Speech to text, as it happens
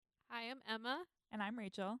Hi, I'm Emma, And I'm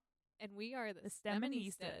Rachel, and we are the the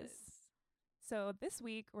STEMistas. STEMistas. So this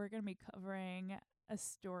week we're going to be covering a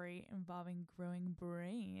story involving growing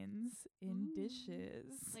brains in Ooh.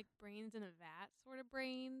 dishes. Like brains in a vat sort of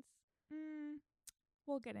brains. Mm,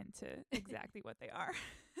 we'll get into exactly what they are.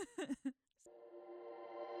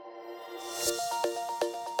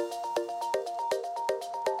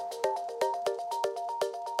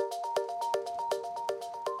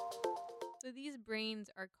 So these brains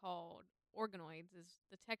are called organoids is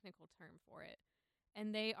the technical term for it.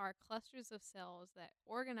 And they are clusters of cells that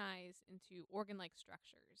organize into organ-like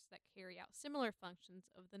structures that carry out similar functions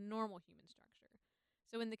of the normal human structure.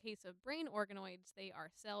 So in the case of brain organoids, they are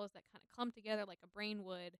cells that kind of clump together like a brain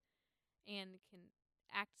would and can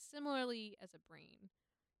act similarly as a brain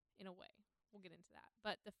in a way. We'll get into that.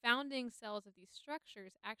 But the founding cells of these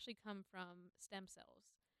structures actually come from stem cells.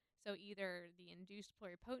 So either the induced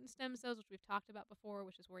pluripotent stem cells, which we've talked about before,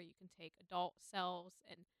 which is where you can take adult cells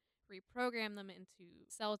and reprogram them into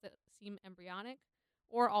cells that seem embryonic,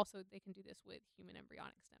 or also they can do this with human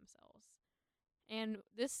embryonic stem cells. And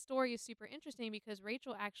this story is super interesting because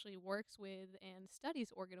Rachel actually works with and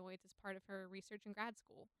studies organoids as part of her research in grad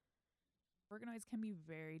school. Organoids can be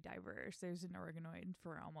very diverse. There's an organoid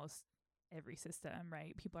for almost every system,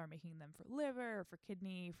 right? People are making them for liver, for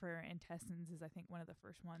kidney, for intestines is I think one of the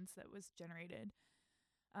first ones that was generated.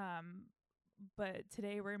 But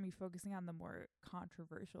today we're going to be focusing on the more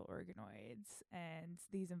controversial organoids, and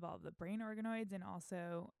these involve the brain organoids and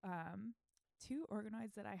also two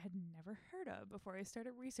organoids that I had never heard of before I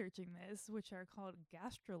started researching this, which are called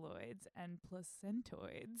gastroloids and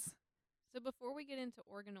placentoids. So before we get into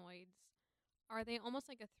organoids, are they almost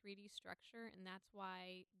like a 3D structure, and that's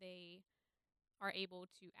why they are able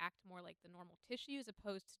to act more like the normal tissue as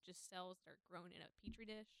opposed to just cells that are grown in a petri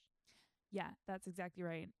dish? Yeah, that's exactly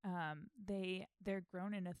right. They're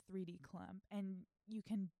grown in a 3D clump, and you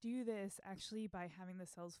can do this actually by having the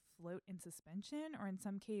cells float in suspension, or in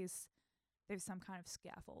some case, there's some kind of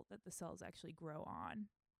scaffold that the cells actually grow on.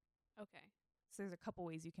 Okay. So there's a couple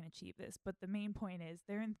ways you can achieve this, but the main point is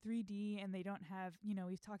they're in 3D and they don't have,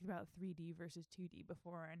 we've talked about 3D versus 2D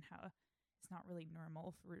before and how it's not really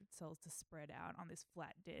normal for cells to spread out on this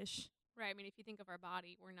flat dish. Right. I mean, if you think of our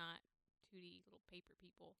body, we're not 2D little paper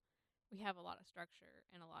people. We have a lot of structure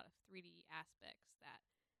and a lot of 3D aspects that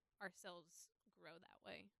our cells grow that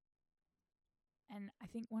way. And I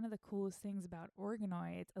think one of the coolest things about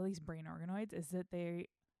organoids, at least brain organoids, is that they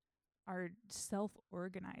are self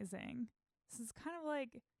organizing. This is kind of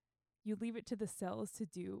like you leave it to the cells to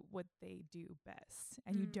do what they do best,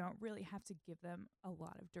 and you don't really have to give them a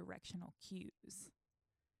lot of directional cues.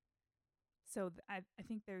 So I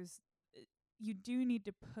think you do need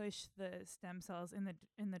to push the stem cells in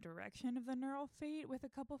the direction of the neural fate with a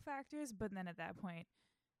couple factors, but then at that point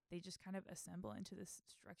they just kind of assemble into this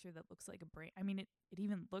structure that looks like a brain. I mean, it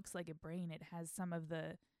even looks like a brain. It has some of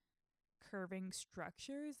the curving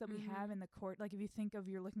structures that we have in the like if you think of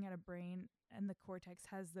you're looking at a brain and the cortex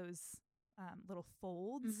has those little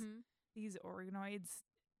folds, these organoids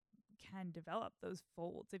can develop those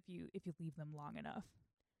folds if you leave them long enough.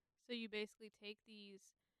 So you basically take these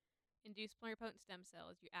induced pluripotent stem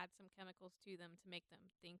cells, you add some chemicals to them to make them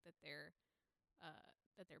think that they're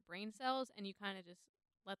brain cells, and you kind of just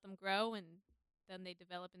let them grow, and then they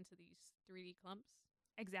develop into these 3D clumps.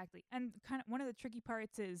 Exactly. And kind of one of the tricky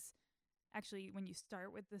parts is actually when you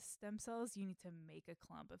start with the stem cells, you need to make a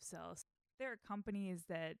clump of cells. There are companies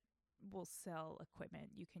that will sell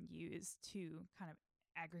equipment you can use to kind of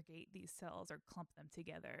aggregate these cells or clump them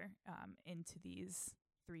together into these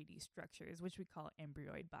 3D structures, which we call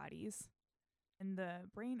embryoid bodies. And the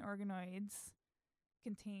brain organoids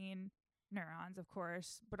contain neurons, of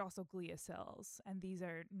course, but also glia cells. And these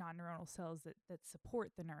are non neuronal cells that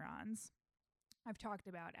support the neurons. I've talked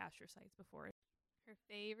about astrocytes before. Her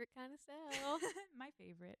favorite kind of cell. My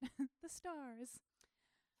favorite, the stars.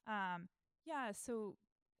 Yeah, so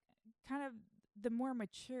kind of the more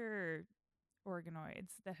mature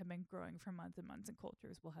organoids that have been growing for months and months in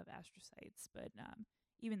cultures will have astrocytes, but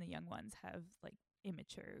even the young ones have like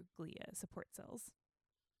immature glia support cells.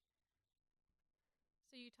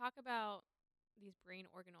 So you talk about these brain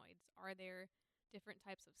organoids. Are there different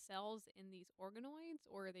types of cells in these organoids,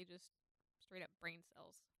 or are they just straight up brain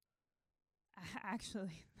cells?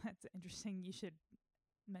 Actually, that's interesting. You should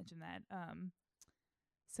mention that.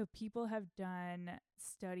 So people have done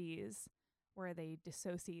studies where they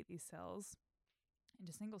dissociate these cells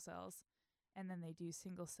into single cells, and then they do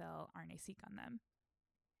single cell RNA-seq on them.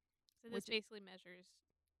 So this basically measures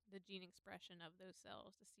the gene expression of those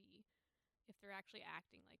cells to see if they're actually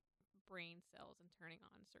acting like brain cells and turning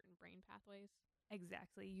on certain brain pathways.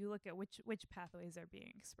 Exactly. You look at which pathways are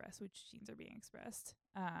being expressed, which genes are being expressed.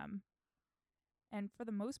 And for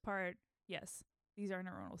the most part, yes, these are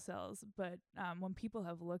neuronal cells. But when people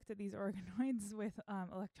have looked at these organoids with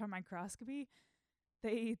electron microscopy,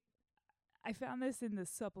 I found this in the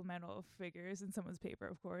supplemental figures in someone's paper,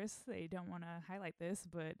 of course. They don't want to highlight this,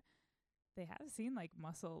 but they have seen like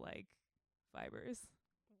muscle like fibers.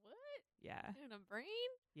 What? Yeah. In a brain?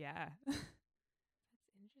 Yeah. That's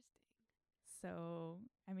interesting. So,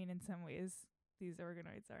 I mean, in some ways, these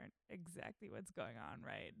organoids aren't exactly what's going on,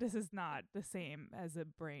 right? This is not the same as a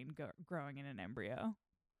brain growing in an embryo,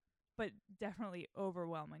 but definitely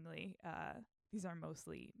overwhelmingly, these are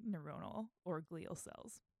mostly neuronal or glial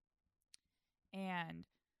cells. And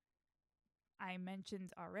I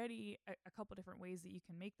mentioned already a couple different ways that you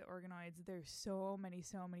can make the organoids. There's so many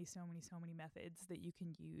methods that you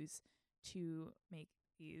can use to make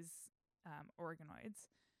these organoids,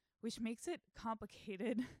 which makes it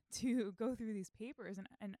complicated to go through these papers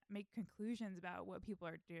and make conclusions about what people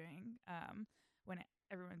are doing when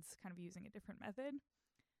everyone's kind of using a different method.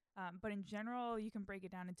 But in general, you can break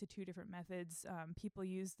it down into two different methods. People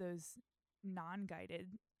use those non-guided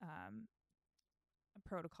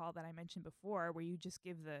protocol that I mentioned before, where you just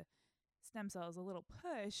give the stem cells a little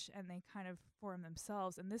push and they kind of form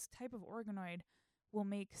themselves. And this type of organoid will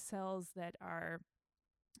make cells that are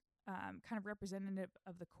kind of representative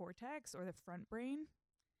of the cortex or the front brain.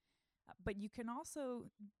 But you can also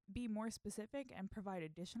be more specific and provide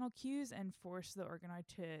additional cues and force the organoid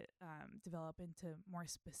to develop into more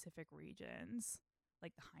specific regions,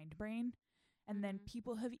 like the hindbrain. And then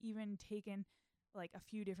people have even taken like a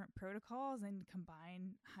few different protocols and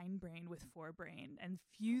combine hindbrain with forebrain and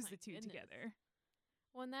fuse the two together.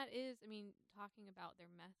 Well, and that is, I mean, talking about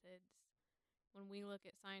their methods, when we look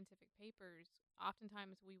at scientific papers,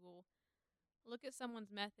 oftentimes we will look at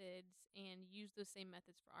someone's methods and use those same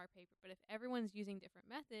methods for our paper. But if everyone's using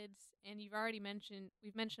different methods, and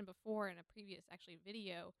we've mentioned before in a previous actually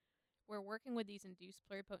video, we're working with these induced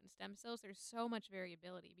pluripotent stem cells, there's so much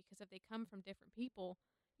variability because if they come from different people,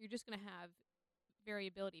 you're just going to have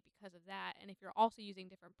variability because of that. And if you're also using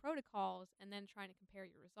different protocols and then trying to compare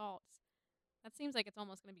your results, that seems like it's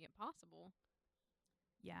almost going to be impossible.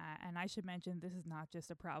 Yeah, and I should mention this is not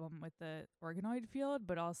just a problem with the organoid field,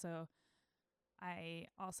 but also I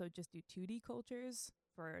also just do 2D cultures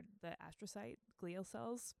for the astrocyte glial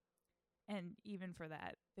cells. And even for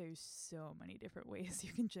that, there's so many different ways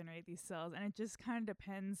you can generate these cells. And it just kind of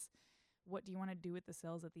depends, what do you want to do with the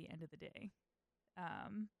cells at the end of the day?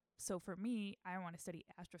 So for me, I want to study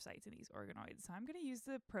astrocytes in these organoids. So I'm going to use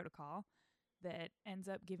the protocol that ends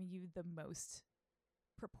up giving you the most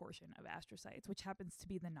proportion of astrocytes, which happens to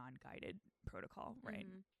be the non-guided protocol, right?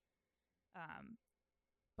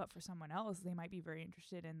 But for someone else, they might be very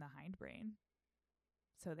interested in the hindbrain,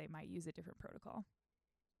 so they might use a different protocol.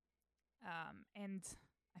 And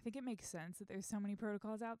I think it makes sense that there's so many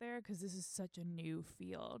protocols out there because this is such a new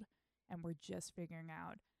field, and we're just figuring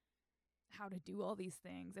out how to do all these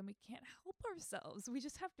things, and we can't help ourselves. We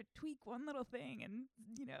just have to tweak one little thing and,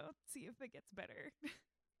 see if it gets better.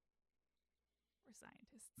 We're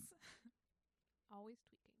scientists. Always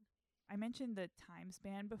tweaking. I mentioned the time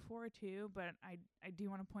span before too, but I do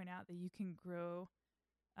want to point out that you can grow,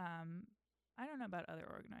 I don't know about other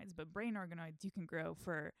organoids, but brain organoids you can grow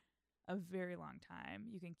for a very long time.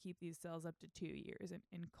 You can keep these cells up to 2 years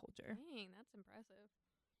in culture. Dang, that's impressive.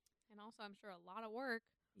 And also, I'm sure a lot of work.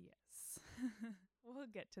 Yes. We'll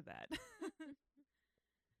get to that.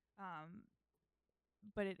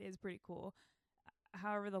 But it is pretty cool.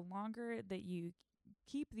 However, the longer that you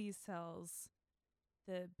keep these cells,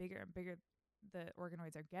 the bigger and bigger the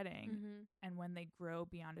organoids are getting. And when they grow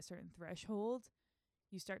beyond a certain threshold,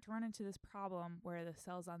 you start to run into this problem where the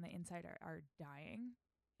cells on the inside are dying.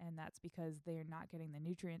 And that's because they're not getting the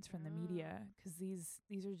nutrients from the media, because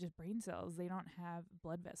these are just brain cells. They don't have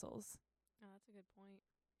blood vessels. Oh, that's a good point.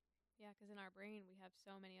 Yeah, because in our brain, we have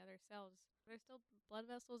so many other cells. Are there still blood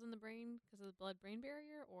vessels in the brain because of the blood-brain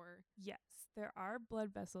barrier, or? Yes, there are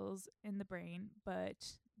blood vessels in the brain,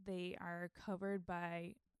 but they are covered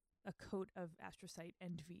by a coat of astrocyte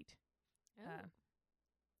endovite.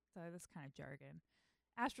 So that's kind of jargon.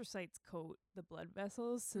 Astrocytes coat the blood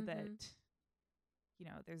vessels so that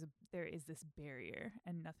there is this barrier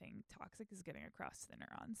and nothing toxic is getting across to the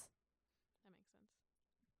neurons. That makes sense.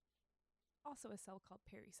 Also a cell called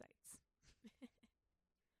pericytes.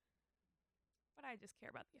 But I just care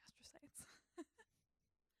about the astrocytes.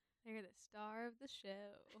 They're the star of the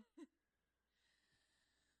show.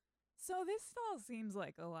 So this all seems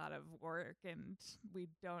like a lot of work and we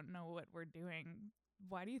don't know what we're doing.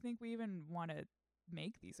 Why do you think we even want to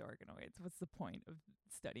make these organoids? What's the point of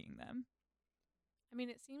studying them? I mean,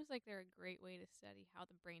 it seems like they're a great way to study how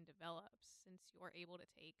the brain develops since you're able to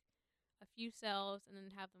take a few cells and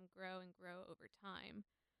then have them grow and grow over time.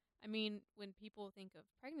 I mean, when people think of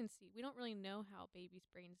pregnancy, we don't really know how babies'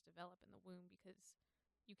 brains develop in the womb because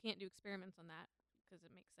you can't do experiments on that because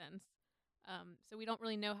it makes sense. So we don't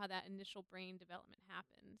really know how that initial brain development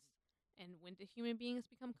happens. And when do human beings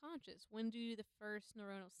become conscious? When do the first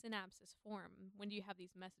neuronal synapses form? When do you have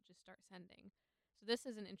these messages start sending? So this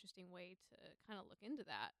is an interesting way to kind of look into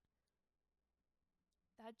that.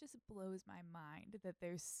 That just blows my mind that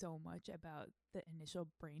there's so much about the initial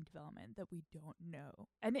brain development that we don't know.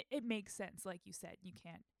 And it makes sense. Like you said, you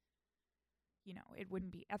can't, it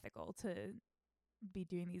wouldn't be ethical to be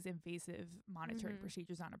doing these invasive monitoring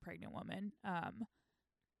procedures on a pregnant woman.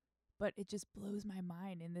 But it just blows my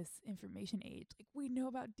mind in this information age. Like, we know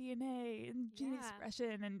about DNA and gene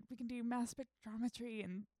expression, and we can do mass spectrometry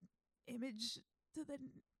and image to the,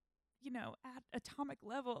 at atomic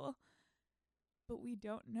level. But we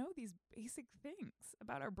don't know these basic things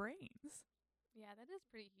about our brains. Yeah, that is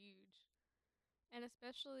pretty huge. And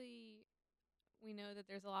especially, we know that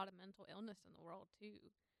there's a lot of mental illness in the world, too.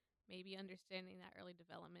 Maybe understanding that early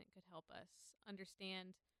development could help us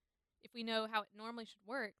understand. If we know how it normally should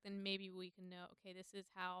work, then maybe we can know, okay, this is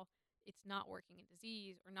how it's not working in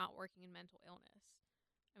disease or not working in mental illness.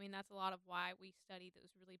 I mean, that's a lot of why we study those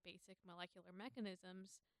really basic molecular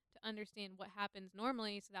mechanisms to understand what happens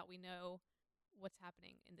normally so that we know what's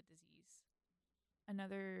happening in the disease.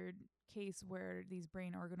 Another case where these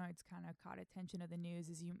brain organoids kind of caught attention of the news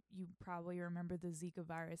is you probably remember the Zika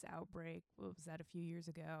virus outbreak. What was that, a few years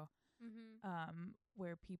ago?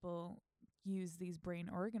 Where people use these brain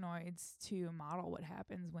organoids to model what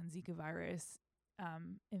happens when Zika virus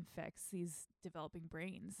infects these developing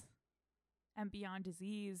brains. And beyond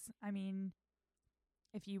disease, I mean,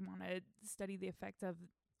 if you want to study the effect of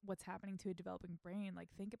what's happening to a developing brain, like,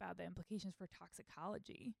 think about the implications for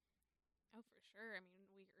toxicology. Oh, for sure. I mean,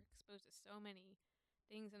 we are exposed to so many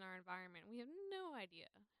things in our environment. We have no idea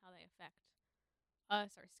how they affect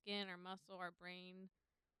us, our skin, our muscle, our brain.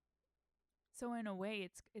 So in a way,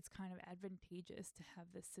 it's kind of advantageous to have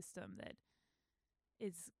this system that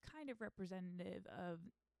is kind of representative of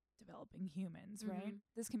developing humans, right?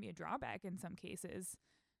 This can be a drawback in some cases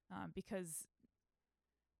because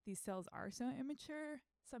these cells are so immature.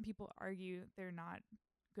 Some people argue they're not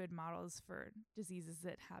good models for diseases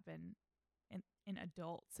that happen in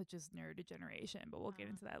adults, such as neurodegeneration, but we'll get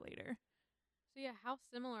into that later. So yeah, how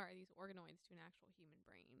similar are these organoids to an actual human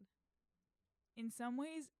brain? In some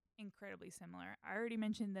ways, incredibly similar. I already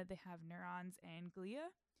mentioned that they have neurons and glia,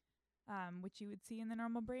 which you would see in the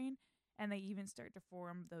normal brain, and they even start to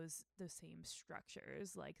form those same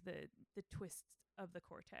structures, like the twists of the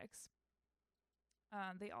cortex.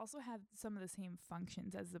 They also have some of the same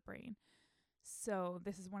functions as the brain. So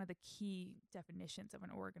this is one of the key definitions of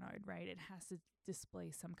an organoid, right? It has to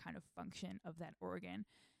display some kind of function of that organ.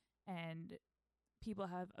 And people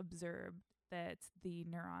have observed that the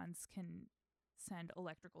neurons can send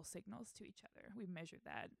electrical signals to each other. We've measured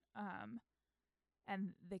that. And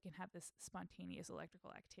they can have this spontaneous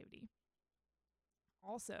electrical activity.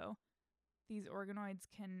 Also, these organoids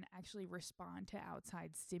can actually respond to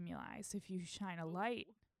outside stimuli. So if you shine a light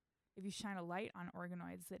on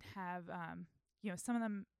organoids that have, some of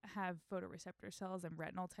them have photoreceptor cells and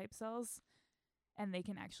retinal type cells, and they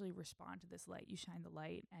can actually respond to this light. You shine the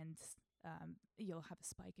light, and you'll have a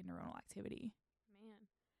spike in neuronal activity. Man.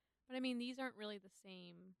 But I mean, these aren't really the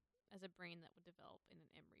same as a brain that would develop in an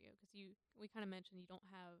embryo, because we kind of mentioned you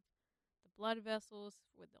don't have the blood vessels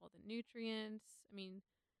with all the nutrients. I mean,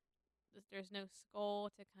 there's no skull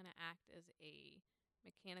to kind of act as a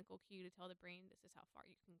mechanical cue to tell the brain this is how far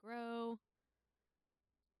you can grow.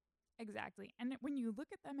 Exactly. And when you look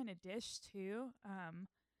at them in a dish too,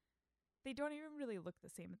 they don't even really look the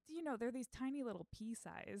same. They're these tiny little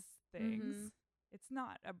pea-sized things. It's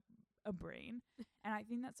not a brain. And I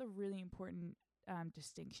think that's a really important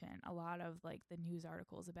distinction. A lot of like the news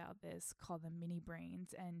articles about this call them mini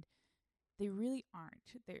brains, and they really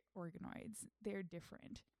aren't. They're organoids. They're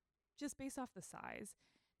different. Just based off the size,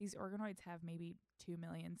 these organoids have maybe 2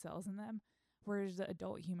 million cells in them, whereas the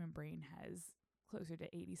adult human brain has closer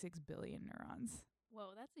to 86 billion neurons. Whoa,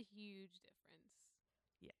 that's a huge difference.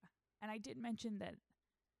 Yeah. And I did mention that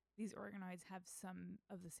these organoids have some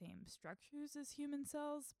of the same structures as human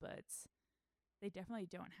cells, but they definitely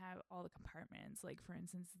don't have all the compartments. Like, for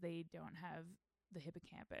instance, they don't have the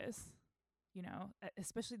hippocampus.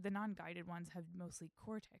 Especially the non-guided ones have mostly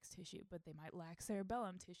cortex tissue, but they might lack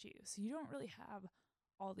cerebellum tissue. So you don't really have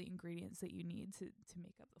all the ingredients that you need to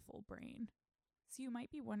make up the full brain. So you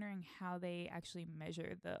might be wondering how they actually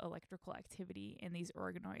measure the electrical activity in these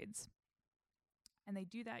organoids. And they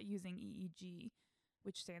do that using EEG,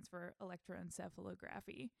 which stands for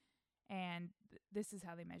electroencephalography. And this is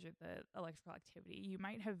how they measure the electrical activity. You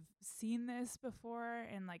might have seen this before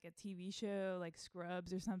in like a TV show like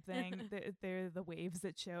Scrubs or something. They're the waves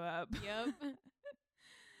that show up. Yep.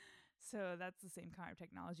 So that's the same kind of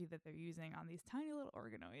technology that they're using on these tiny little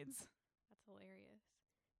organoids. That's hilarious.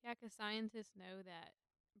 Yeah, because scientists know that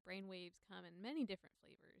brain waves come in many different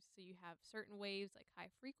flavors. So you have certain waves like high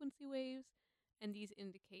frequency waves, and these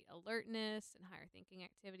indicate alertness and higher thinking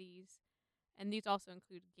activities. And these also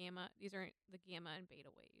include gamma. These are the gamma and beta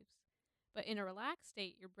waves. But in a relaxed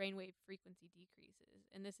state, your brainwave frequency decreases,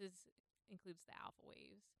 and includes the alpha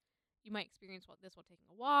waves. You might experience this while taking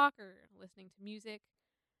a walk or listening to music.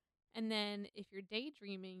 And then if you're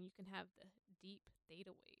daydreaming, you can have the deep theta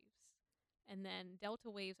waves. And then delta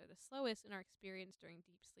waves are the slowest and are experienced during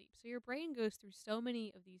deep sleep. So your brain goes through so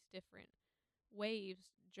many of these different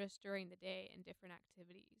waves just during the day and different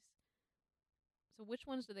activities. So which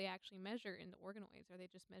ones do they actually measure in the organoids? Are they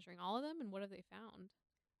just measuring all of them, and what have they found?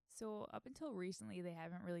 So up until recently, they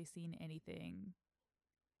haven't really seen anything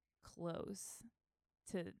close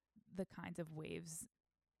to the kinds of waves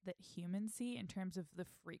that humans see in terms of the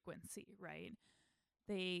frequency, right?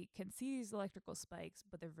 They can see these electrical spikes,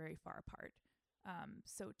 but they're very far apart.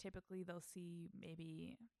 So typically they'll see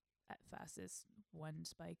maybe at fastest one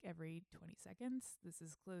spike every 20 seconds. This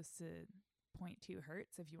is close to 0.2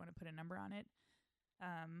 hertz if you want to put a number on it.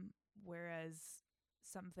 Whereas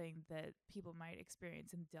something that people might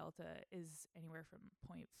experience in delta is anywhere from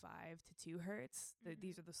 0.5 to 2 hertz.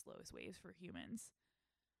 These are the slowest waves for humans.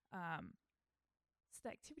 So the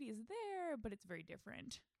activity is there, but it's very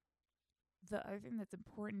different. The other thing that's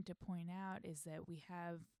important to point out is that we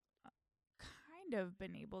have kind of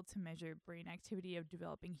been able to measure brain activity of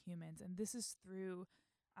developing humans, and this is through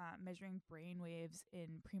measuring brain waves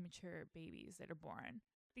in premature babies that are born.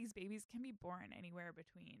 These babies can be born anywhere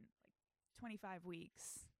between like 25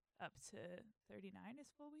 weeks up to 39 is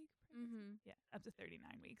full week pregnancy? Yeah, up to 39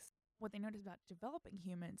 weeks. What they notice about developing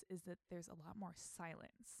humans is that there's a lot more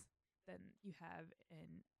silence than you have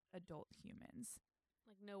in adult humans.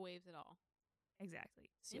 Like no waves at all. Exactly.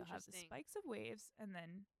 So you'll have the spikes of waves and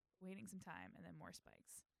then waiting some time and then more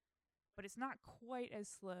spikes. But it's not quite as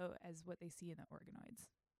slow as what they see in the organoids.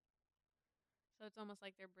 So it's almost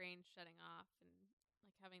like their brain's shutting off and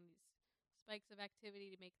like having these spikes of activity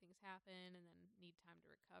to make things happen and then need time to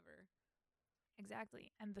recover. Exactly.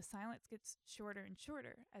 And the silence gets shorter and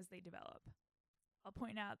shorter as they develop. I'll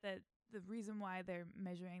point out that the reason why they're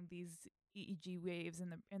measuring these EEG waves in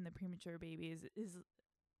the premature babies is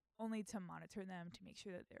only to monitor them to make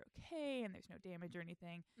sure that they're okay and there's no damage or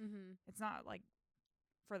anything. It's not like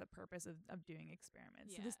for the purpose of doing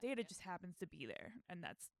experiments. So this data just happens to be there, and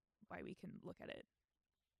that's why we can look at it.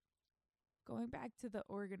 Going back to the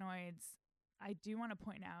organoids, I do want to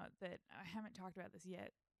point out that I haven't talked about this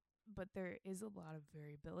yet, but there is a lot of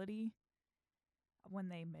variability when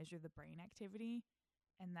they measure the brain activity.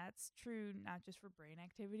 And that's true not just for brain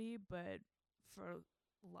activity, but for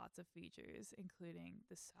lots of features, including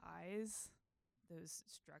the size, those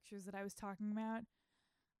structures that I was talking about.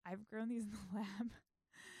 I've grown these in the lab,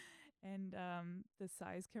 and the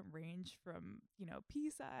size can range from,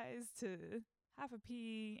 pea size to half a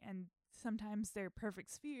pea, and sometimes they're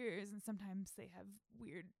perfect spheres, and sometimes they have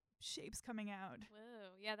weird shapes coming out. Whoa,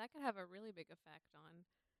 yeah, that could have a really big effect on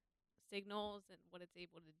signals and what it's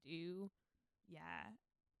able to do. Yeah.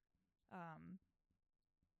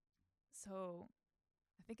 So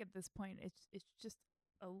I think at this point it's just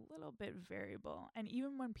a little bit variable. And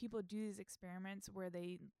even when people do these experiments where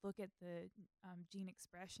they look at the gene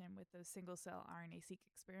expression with those single cell RNA-seq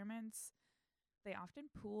experiments, they often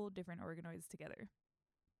pool different organoids together.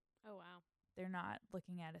 Oh, wow. They're not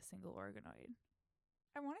looking at a single organoid.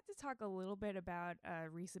 I wanted to talk a little bit about a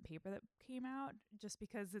recent paper that came out just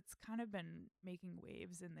because it's kind of been making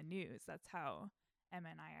waves in the news. That's how Emma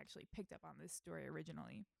and I actually picked up on this story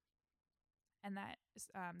originally. And that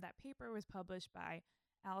paper was published by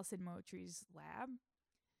Alison Moultrie's lab.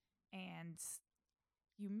 And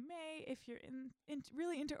you may, if you're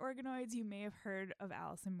really into organoids, you may have heard of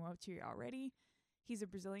Alison Moultrie already. He's a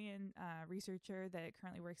Brazilian researcher that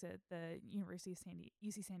currently works at the University of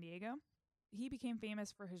UC San Diego. He became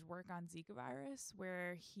famous for his work on Zika virus,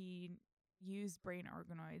 where he used brain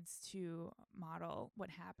organoids to model what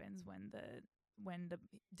happens when the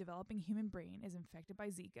developing human brain is infected by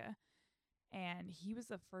Zika. And he was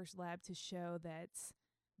the first lab to show that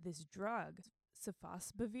this drug,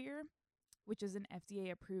 sofosbuvir, which is an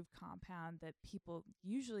FDA approved compound that people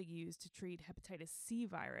usually use to treat hepatitis C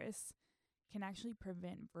virus, can actually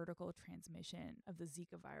prevent vertical transmission of the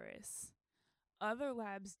Zika virus. Other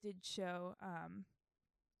labs did show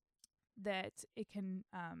that it can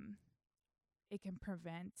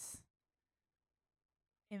prevent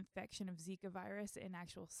infection of Zika virus in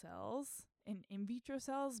actual cells, in vitro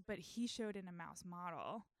cells, but he showed in a mouse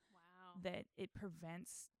model Wow. that it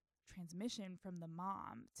prevents transmission from the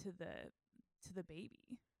mom to the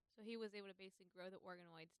baby. So he was able to basically grow the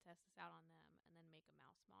organoids, test this out on them, and then make a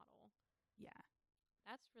mouse model. Yeah.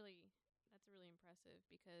 That's really impressive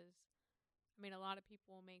because, I mean, a lot of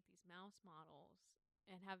people will make these mouse models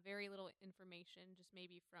and have very little information, just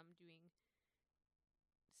maybe from doing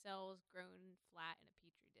cells grown flat in a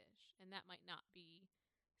petri dish, and that might not be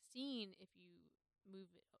seen if you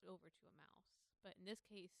move it over to a mouse. But in this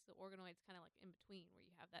case, the organoid's kind of like in between, where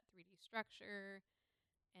you have that 3D structure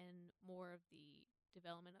and more of the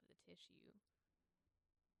development of the tissue.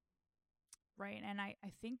 Right, and I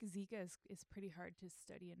think Zika is pretty hard to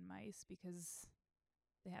study in mice because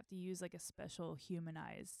they have to use like a special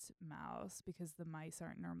humanized mouse because the mice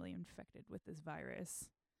aren't normally infected with this virus.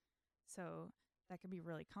 So that can be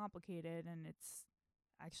really complicated, and it's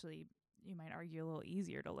actually, you might argue, a little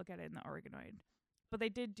easier to look at it in the organoid. But they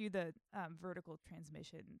did do the vertical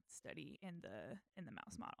transmission study in the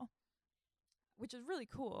mouse model, which is really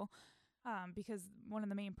cool. Because one of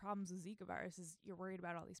the main problems with Zika virus is you're worried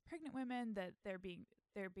about all these pregnant women that their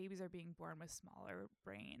babies are being born with smaller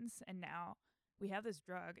brains, and now we have this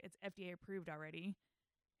drug. It's FDA approved already,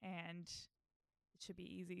 and it should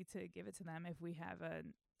be easy to give it to them if we have a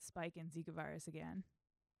spike in Zika virus again.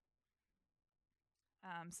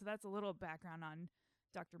 So that's a little background on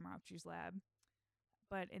Dr. Mauch's lab.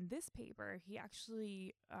 But in this paper, he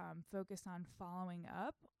actually focused on following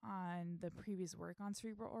up on the previous work on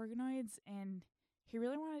cerebral organoids, and he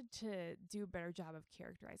really wanted to do a better job of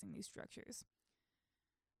characterizing these structures.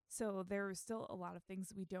 So there are still a lot of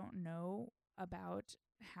things we don't know about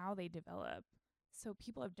how they develop. So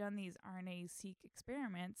people have done these RNA-seq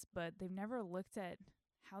experiments, but they've never looked at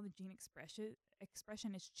how the gene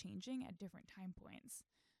expression is changing at different time points.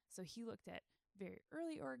 So he looked at very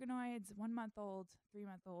early organoids, 1 month old, 3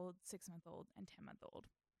 month old, 6 month old, and 10 month old.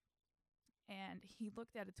 And he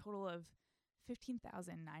looked at a total of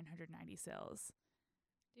 15,990 cells.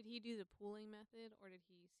 Did he do the pooling method, or did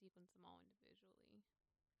he sequence them all individually?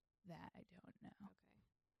 That I don't know. Okay.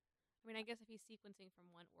 I mean, I guess if he's sequencing from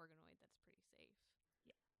one organoid, that's pretty safe.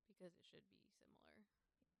 Yeah. Because it should be similar.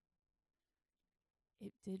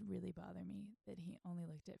 It did really bother me that he only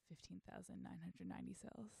looked at 15,990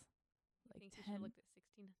 cells. I think he should have looked at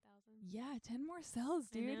 16,000. Yeah, 10 more cells,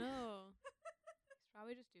 dude. I know. He's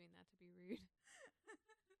probably just doing that to be rude.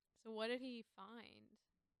 So what did he find?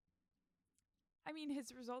 I mean,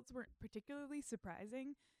 his results weren't particularly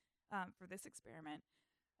surprising for this experiment.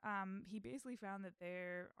 He basically found that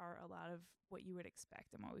there are a lot of what you would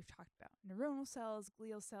expect and what we've talked about: neuronal cells,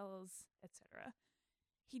 glial cells, etc.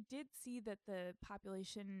 He did see that the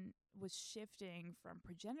population was shifting from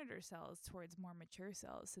progenitor cells towards more mature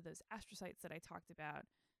cells. So those astrocytes that I talked about,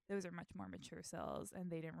 those are much more mature cells, and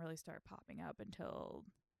they didn't really start popping up until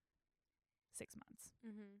 6 months.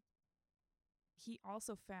 Mm-hmm. He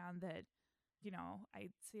also found that, I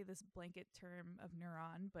say this blanket term of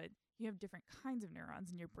neuron, but you have different kinds of neurons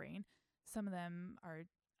in your brain. Some of them are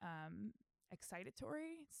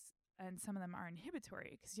excitatory, and some of them are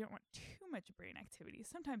inhibitory because you don't want too much brain activity.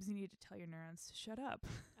 Sometimes you need to tell your neurons to shut up.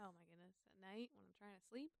 Oh my goodness. At night when I'm trying to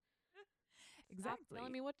sleep? Exactly. Stop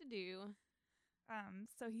telling me what to do.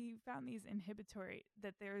 So he found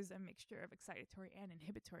that there's a mixture of excitatory and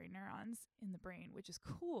inhibitory neurons in the brain, which is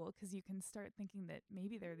cool because you can start thinking that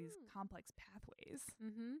maybe there are these complex pathways.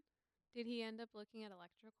 Mm-hmm. Did he end up looking at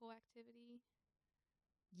electrical activity?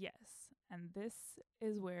 Yes. And this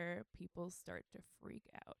is where people start to freak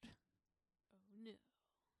out. Oh, no.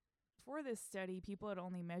 For this study, people had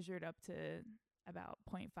only measured up to about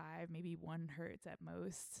 0.5, maybe 1 hertz at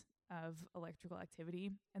most of electrical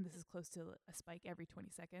activity. And this is close to a spike every 20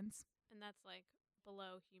 seconds. And that's like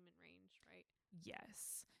below human range, right?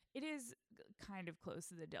 Yes. It is kind of close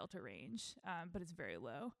to the delta range, but it's very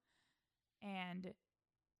low. And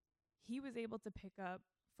he was able to pick up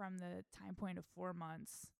from the time point of 4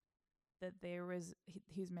 months that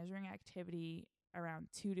he was measuring activity around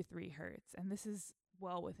 2 to 3 hertz. And this is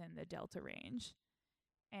well within the delta range.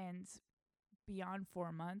 And beyond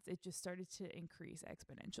 4 months, it just started to increase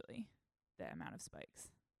exponentially, the amount of spikes.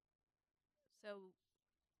 So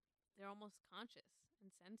they're almost conscious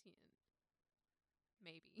and sentient.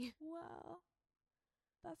 Maybe. Well,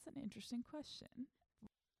 that's an interesting question.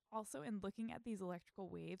 also, in looking at these electrical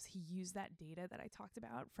waves, he used that data that I talked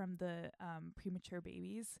about from the premature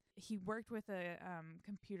babies. He worked with a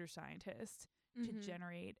computer scientist to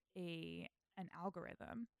generate an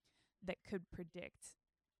algorithm that could predict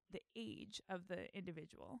the age of the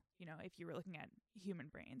individual, you know, if you were looking at human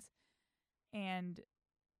brains. And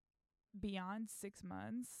beyond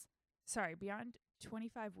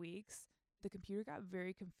 25 weeks, the computer got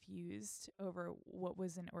very confused over what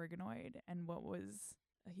was an organoid and what was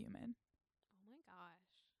a human. Oh my gosh.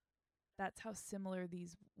 That's how similar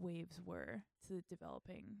these waves were to the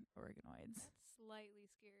developing organoids. That's slightly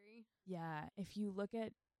scary. Yeah, if you look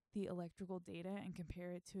at the electrical data and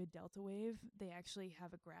compare it to a delta wave, they actually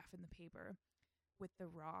have a graph in the paper with the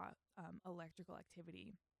raw electrical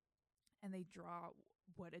activity. And they draw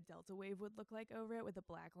what a delta wave would look like over it with a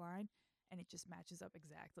black line, and it just matches up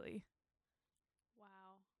exactly.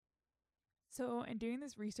 Wow. So in doing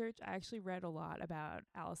this research, I actually read a lot about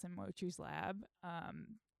Alison Mocher's lab.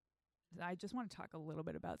 I just want to talk a little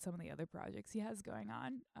bit about some of the other projects he has going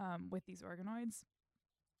on with these organoids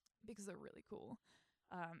because they're really cool.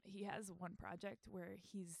 He has one project where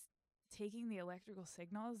he's taking the electrical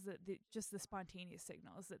signals, just the spontaneous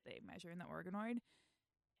signals that they measure in the organoid,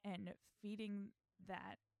 and feeding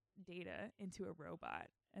that data into a robot,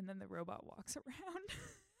 and then the robot walks around.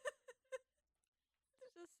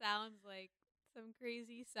 This just sounds like some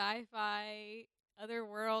crazy sci-fi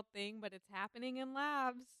otherworld thing, but it's happening in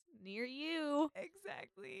labs near you.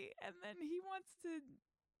 Exactly. And then he wants to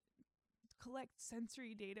collect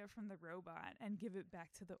sensory data from the robot and give it back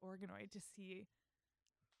to the organoid to see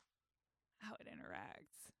how it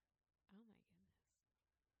interacts. Oh my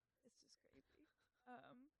goodness. It's just crazy.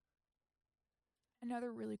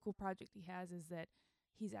 Another really cool project he has is that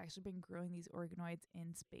he's actually been growing these organoids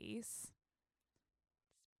in space.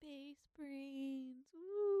 Space brains.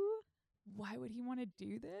 Woo. Why would he want to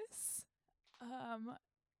do this?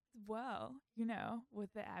 Well, you know,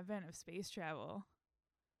 with the advent of space travel,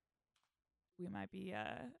 we might be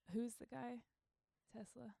who's the guy?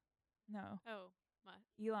 Tesla? No. Oh,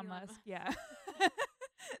 Elon Musk. Yeah.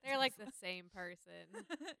 They're like the same person.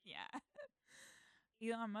 Yeah.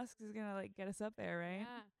 Elon Musk is gonna like get us up there, right?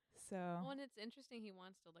 Yeah. So Well, and it's interesting he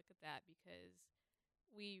wants to look at that because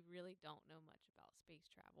we really don't know much about space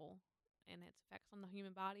travel and its effects on the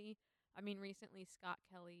human body. I mean, recently Scott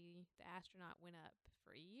Kelly, the astronaut, went up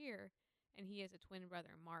for a year, and he has a twin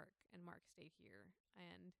brother, Mark, and Mark stayed here.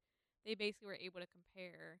 And they basically were able to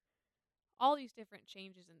compare all these different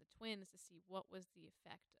changes in the twins to see what was the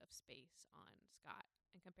effect of space on Scott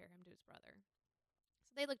and compare him to his brother.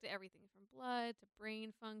 So they looked at everything from blood to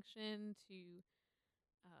brain function to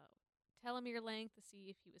telomere length to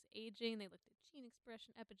see if he was aging. They looked at gene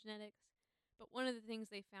expression, epigenetics. But one of the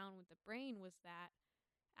things they found with the brain was that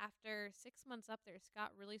after 6 months up there,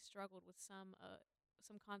 Scott really struggled with some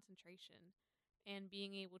concentration and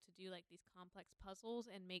being able to do like these complex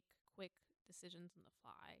puzzles and make quick decisions on the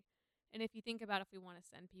fly. And if you think about if we want to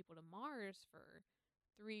send people to Mars for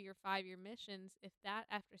 3 or 5 year missions, if that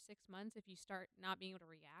after 6 months, if you start not being able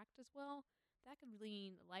to react as well, that could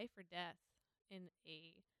mean life or death in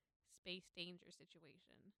a space danger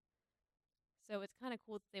situation. So it's kind of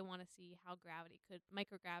cool that they want to see how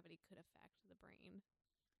microgravity could affect the brain.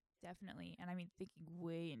 definitely. And I mean, thinking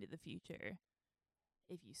way into the future,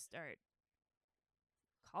 if you start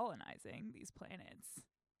colonizing these planets,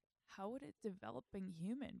 how would a developing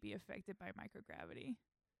human be affected by microgravity?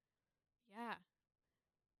 Yeah.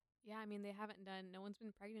 Yeah, I mean, no one's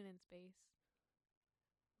been pregnant in space.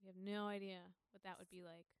 We have no idea what that would be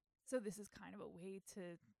like. So this is kind of a way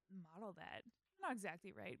to model that. Not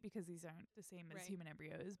exactly right, because these aren't the same as Right. human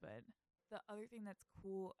embryos, but the other thing that's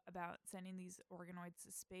cool about sending these organoids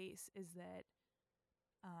to space is that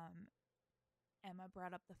Emma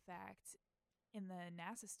brought up the fact in the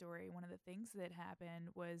NASA story, one of the things that happened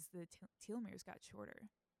was the telomeres got shorter.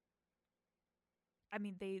 I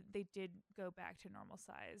mean, they did go back to normal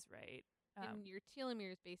size, right? And your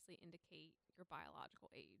telomeres basically indicate your biological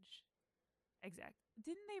age. Exact.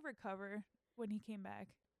 Didn't they recover when he came back?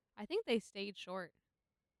 I think they stayed short.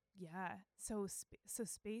 Yeah. So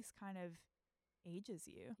space kind of ages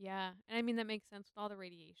you. Yeah. And I mean, that makes sense with all the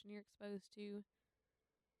radiation you're exposed to.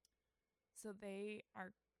 So they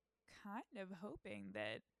are kind of hoping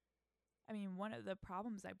that, I mean, one of the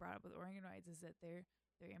problems I brought up with organoids is that they're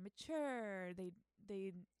immature.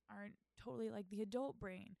 They aren't totally like the adult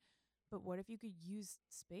brain. But what if you could use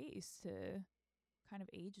space to kind of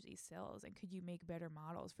age these cells, and could you make better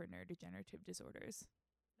models for neurodegenerative disorders?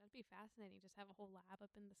 That'd be fascinating. Just have a whole lab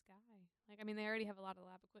up in the sky. Like, I mean, they already have a lot of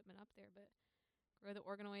lab equipment up there, but grow the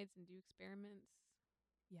organoids and do experiments.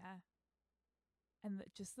 Yeah. And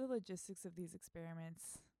just the logistics of these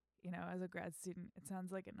experiments, as a grad student, it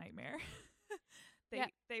sounds like a nightmare. Yeah.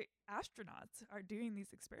 They astronauts are doing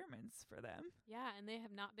these experiments for them. Yeah, and they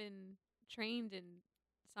have not been trained in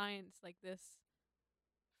science like this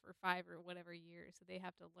for 5 or whatever years, so they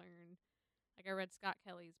have to learn. Like, I read Scott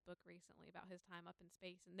Kelly's book recently about his time up in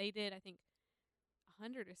space, and they did, I think,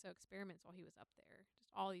 100 or so experiments while he was up there. Just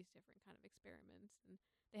all these different kind of experiments, and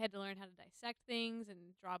they had to learn how to dissect things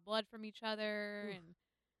and draw blood from each other. Oof. And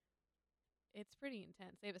it's pretty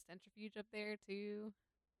intense. They have a centrifuge up there too.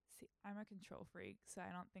 See, I'm a control freak, so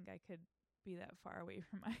I don't think I could be that far away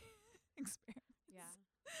from my experiments. Yeah.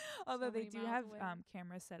 Although so they many do miles have away.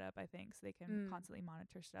 cameras set up, I think, so they can Mm. constantly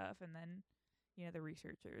monitor stuff, and then the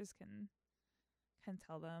researchers can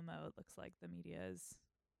tell them, oh, it looks like the media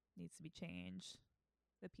needs to be changed,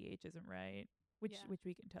 the pH isn't right, which Yeah.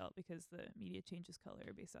 we can tell because the media changes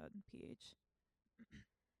color based on pH.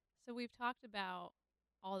 So we've talked about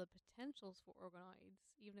all the potentials for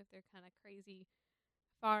organoids, even if they're kind of crazy,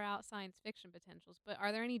 far out science fiction potentials. But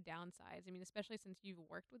are there any downsides? I mean, especially since you've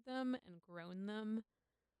worked with them and grown them.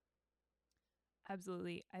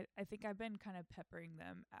 Absolutely. I think I've been kind of peppering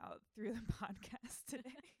them out through the podcast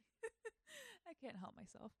today. I can't help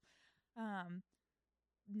myself.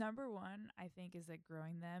 Number one, I think, is that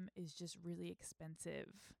growing them is just really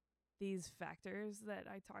expensive. These factors that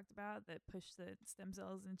I talked about that push the stem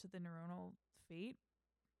cells into the neuronal fate,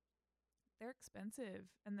 they're expensive.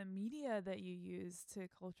 And the media that you use to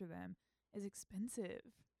culture them is expensive.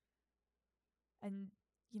 And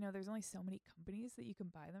there's only so many companies that you can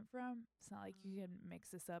buy them from. It's not like you can mix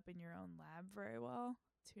this up in your own lab very well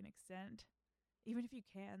to an extent. Even if you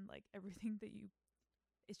can, like, everything that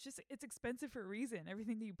it's expensive for a reason.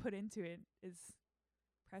 Everything that you put into it is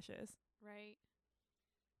precious. Right.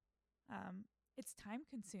 It's time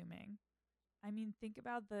consuming. I mean, think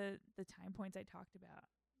about the time points I talked about.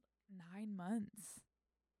 9 months.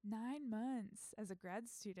 9 months as a grad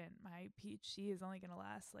student. My PhD is only going to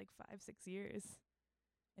last like 5-6 years.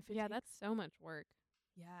 That's so much work.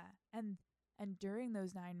 Yeah. And during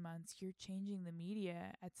those 9 months, you're changing the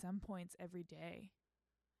media at some points every day.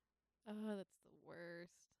 Oh, that's the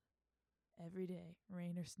worst. Every day,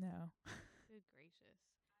 rain or snow. Good gracious.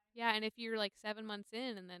 Yeah, and if you're like 7 months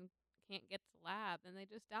in and then can't get to the lab, then they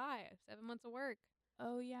just die. 7 months of work.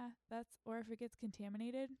 Oh yeah, or if it gets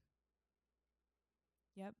contaminated.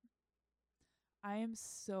 Yep. I am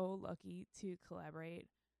so lucky to collaborate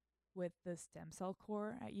with the stem cell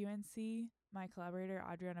core at UNC. My collaborator,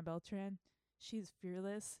 Adriana Beltran, she's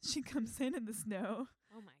fearless. She comes in the snow.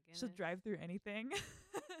 Oh my goodness. She'll drive through anything.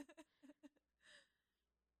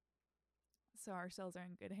 So our cells are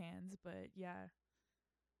in good hands, but yeah,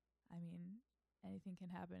 I mean, anything can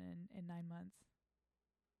happen in 9 months.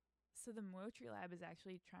 So the Moetri Lab is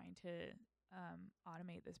actually trying to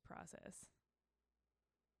automate this process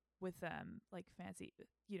with like fancy,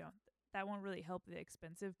 that won't really help the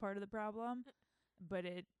expensive part of the problem, but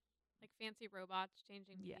it like fancy robots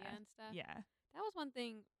changing media and stuff. Yeah. That was one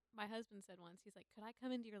thing my husband said once. He's like, "Could I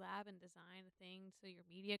come into your lab and design a thing so your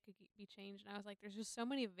media could be changed?" And I was like, "There's just so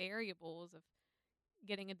many variables of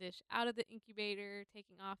getting a dish out of the incubator,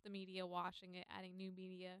 taking off the media, washing it, adding new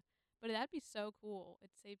media. But that'd be so cool.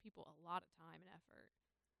 It'd save people a lot of time and effort.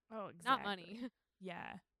 Oh, exactly. Not money."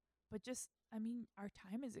 Yeah. But just, I mean, our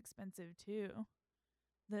time is expensive too.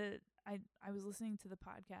 I was listening to the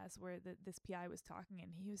podcast where this PI was talking,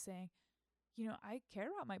 and he was saying, I care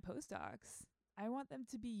about my postdocs. I want them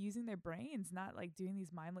to be using their brains, not like doing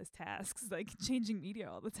these mindless tasks, like changing media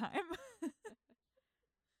all the time.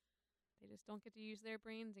 They just don't get to use their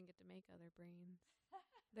brains and get to make other brains.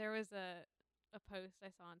 There was a post I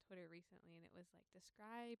saw on Twitter recently, and it was like,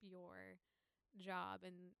 describe your job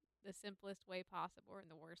in the simplest way possible or in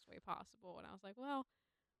the worst way possible. And I was like, well,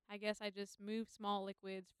 I guess I just move small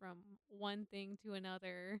liquids from one thing to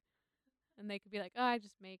another. And they could be like, oh, I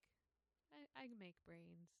make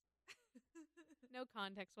brains. No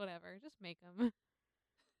context, whatever. Just make them.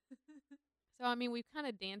 So, I mean, we've kind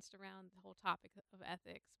of danced around the whole topic of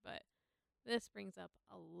ethics, but this brings up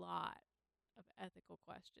a lot of ethical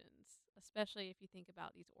questions, especially if you think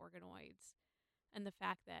about these organoids and the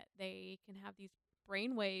fact that they can have these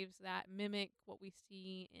brain waves that mimic what we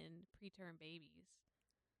see in preterm babies.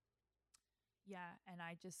 Yeah, and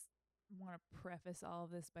I just want to preface all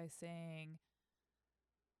of this by saying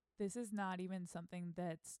this is not even something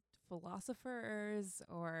that philosophers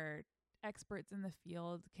or experts in the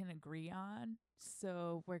field can agree on.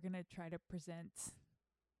 So we're going to try to present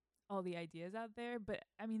all the ideas out there. But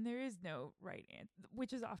I mean, there is no right answer,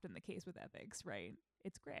 which is often the case with ethics, right?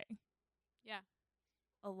 It's gray. Yeah.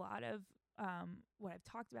 A lot of what I've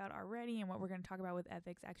talked about already and what we're going to talk about with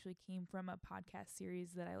ethics actually came from a podcast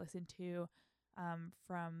series that I listened to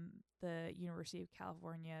from the University of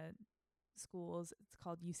California schools. It's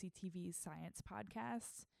called UCTV's Science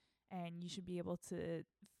Podcast, and you should be able to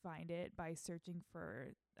find it by searching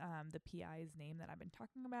for the PI's name that I've been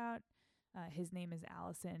talking about. His name is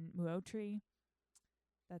Allison Muotri.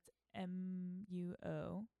 That's Muotri.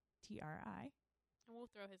 And we'll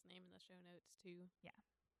throw his name in the show notes too. Yeah.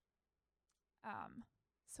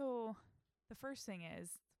 So the first thing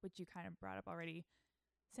is, which you kind of brought up already,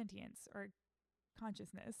 sentience or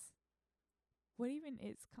consciousness. What even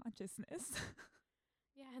is consciousness?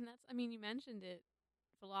 Yeah, and that's, I mean, you mentioned it.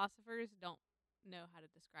 Philosophers don't know how to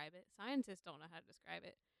describe it. Scientists don't know how to describe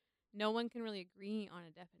it. No one can really agree on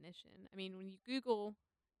a definition. I mean, when you Google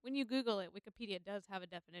it, Wikipedia does have a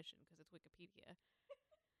definition because it's Wikipedia.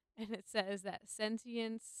 And it says that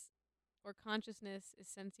sentience or consciousness is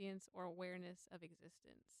sentience or awareness of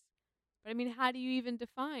existence. But I mean, how do you even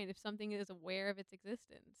define if something is aware of its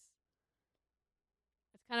existence?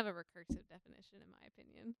 It's kind of a recursive definition, in my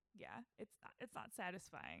opinion. Yeah, it's not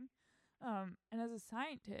satisfying. And as a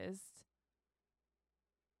scientist,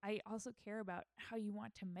 I also care about how you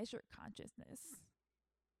want to measure consciousness.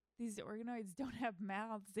 These organoids don't have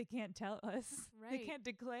mouths. They can't tell us. They Right. can't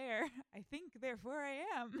declare, I think, therefore I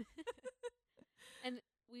am. And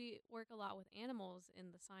we work a lot with animals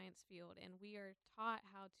in the science field, and we are taught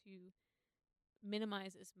how to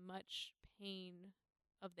minimize as much pain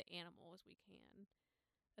of the animal as we can.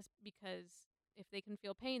 Because if they can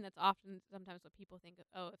feel pain, that's often sometimes what people think of.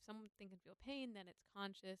 Oh, if something can feel pain, then it's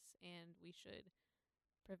conscious, and we should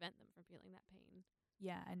prevent them from feeling that pain.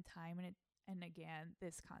 Yeah, and time and again,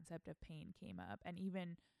 this concept of pain came up, and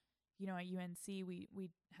even at UNC, we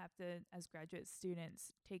have to, as graduate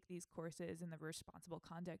students, take these courses in the responsible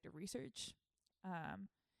conduct of research.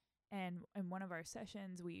 And in one of our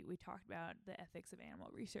sessions, we talked about the ethics of animal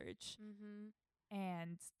research,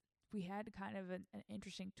 and we had kind of an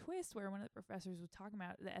interesting twist where one of the professors was talking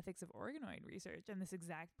about the ethics of organoid research and this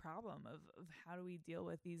exact problem of how do we deal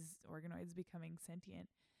with these organoids becoming sentient.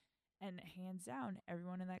 And hands down,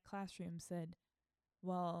 everyone in that classroom said,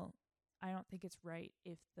 well, I don't think it's right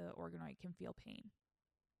if the organoid can feel pain.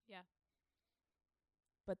 Yeah.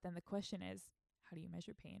 But then the question is, how do you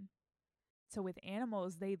measure pain? So with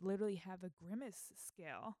animals, they literally have a grimace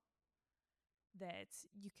scale that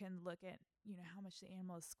you can look at, how much the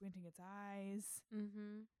animal is squinting its eyes.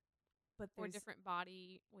 But Or there's different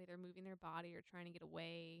body, way they're moving their body or trying to get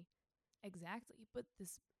away. exactly. But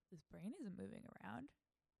this brain isn't moving around.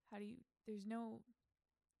 There's no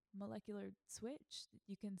molecular switch that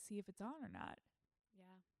you can see if it's on or not.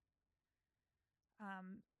 Yeah.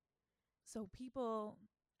 So people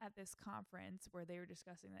at this conference where they were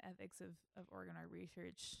discussing the ethics of organoid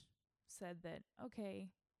research said that, okay,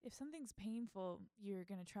 if something's painful, you're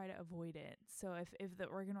going to try to avoid it. So if the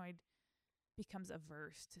organoid becomes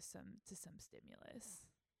averse to some stimulus,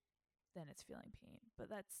 then it's feeling pain. But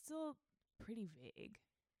that's still pretty vague.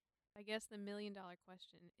 I guess the $1 million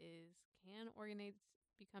question is, can organoids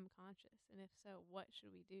become conscious? And if so, what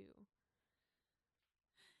should we do?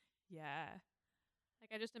 Yeah.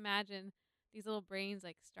 Like, I just imagine these little brains,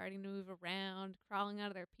 like, starting to move around, crawling out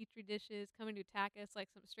of their petri dishes, coming to attack us like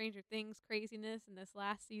some Stranger Things craziness in this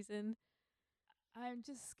last season. I'm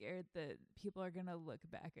just scared that people are going to look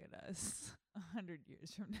back at us 100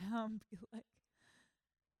 years from now and be like,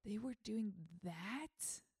 they were doing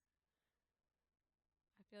that?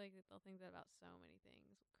 I feel like they'll think that about so many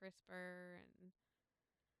things. CRISPR and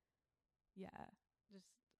Yeah. just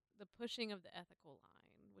the pushing of the ethical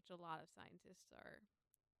line, which a lot of scientists are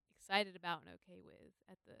excited about and okay with,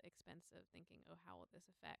 at the expense of thinking, oh, how will this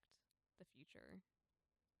affect the future?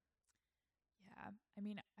 Yeah. I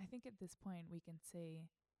mean, I think at this point we can say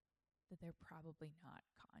that they're probably not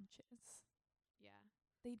conscious. Yeah.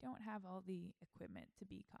 They don't have all the equipment to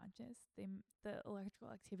be conscious. The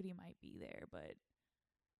electrical activity might be there, but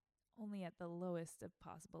only at the lowest of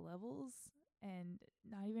possible levels, and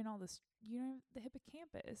not even all the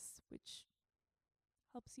hippocampus, which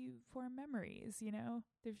helps you form memories.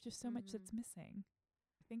 There's just so much that's missing.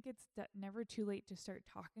 I think it's never too late to start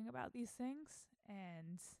talking about these things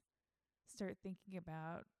and start thinking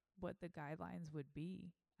about what the guidelines would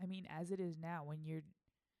be. I mean, as it is now,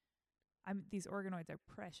 these organoids are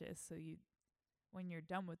precious, so when you're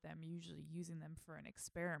done with them, you're usually using them for an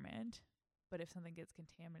experiment. But if something gets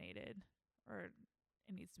contaminated or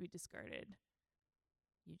it needs to be discarded,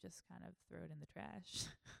 you just kind of throw it in the trash.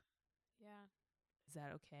 Yeah. Is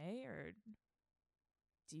that okay? Or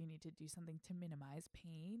do you need to do something to minimize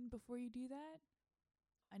pain before you do that?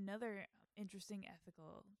 Another interesting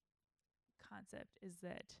ethical concept is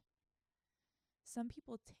that some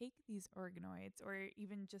people take these organoids or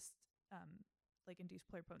even just like induced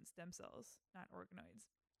pluripotent stem cells, not organoids,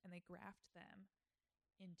 and they graft them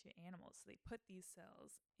into animals. So they put these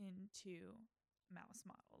cells into mouse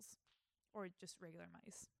models or just regular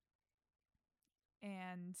mice.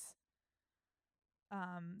 And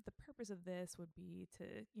the purpose of this would be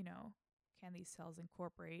to, can these cells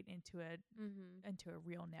incorporate into a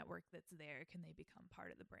real network that's there? Can they become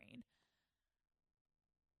part of the brain?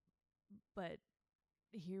 But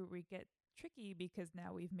here we get tricky because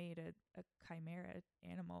now we've made a chimera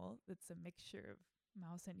animal that's a mixture of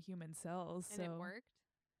mouse and human cells. And it worked?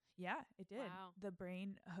 Yeah, it did. Wow. The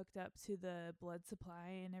brain hooked up to the blood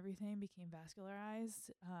supply and everything, became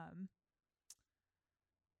vascularized.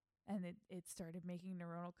 And it started making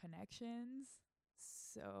neuronal connections.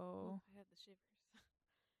 So I had the shivers.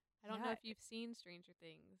 I don't know if you've seen Stranger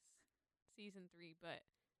Things season 3, but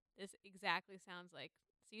this exactly sounds like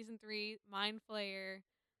season 3, mind flayer,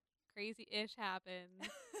 crazy ish happens.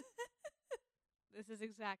 This is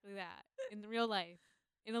exactly that in real life,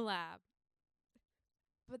 in a lab.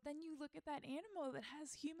 But then you look at that animal that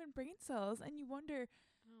has human brain cells and you wonder,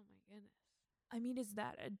 oh my goodness. I mean, is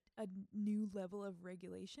that a new level of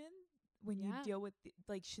regulation when you deal with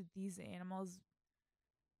should these animals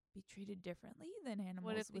be treated differently than animals?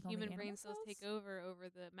 What if the with human only brain cells take over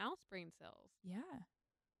the mouse brain cells? Yeah.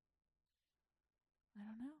 I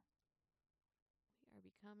don't know. We are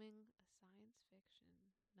becoming a science fiction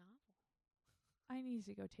novel. I need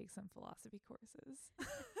to go take some philosophy courses.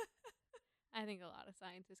 I think a lot of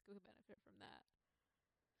scientists could benefit from that.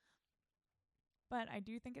 But I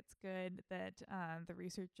do think it's good that the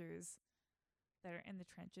researchers that are in the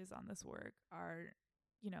trenches on this work are,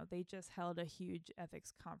 they just held a huge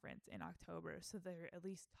ethics conference in October. So they're at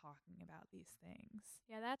least talking about these things.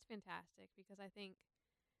 Yeah, that's fantastic because I think,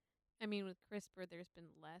 with CRISPR, there's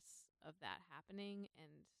been less of that happening.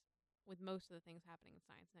 And with most of the things happening in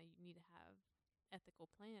science now, you need to have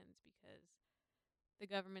ethical plans because the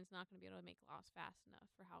government's not going to be able to make laws fast enough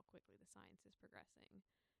for how quickly the science is progressing.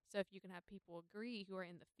 So if you can have people agree who are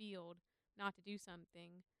in the field not to do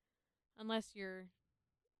something, unless you're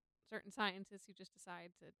certain scientists who just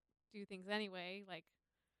decide to do things anyway, like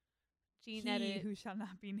gene edit. Who shall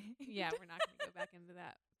not be named. Yeah, we're not going to go back into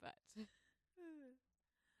that. But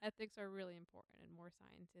ethics are really important, and more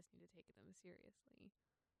scientists need to take them seriously.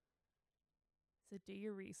 So do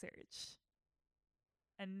your research.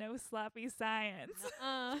 And no sloppy science.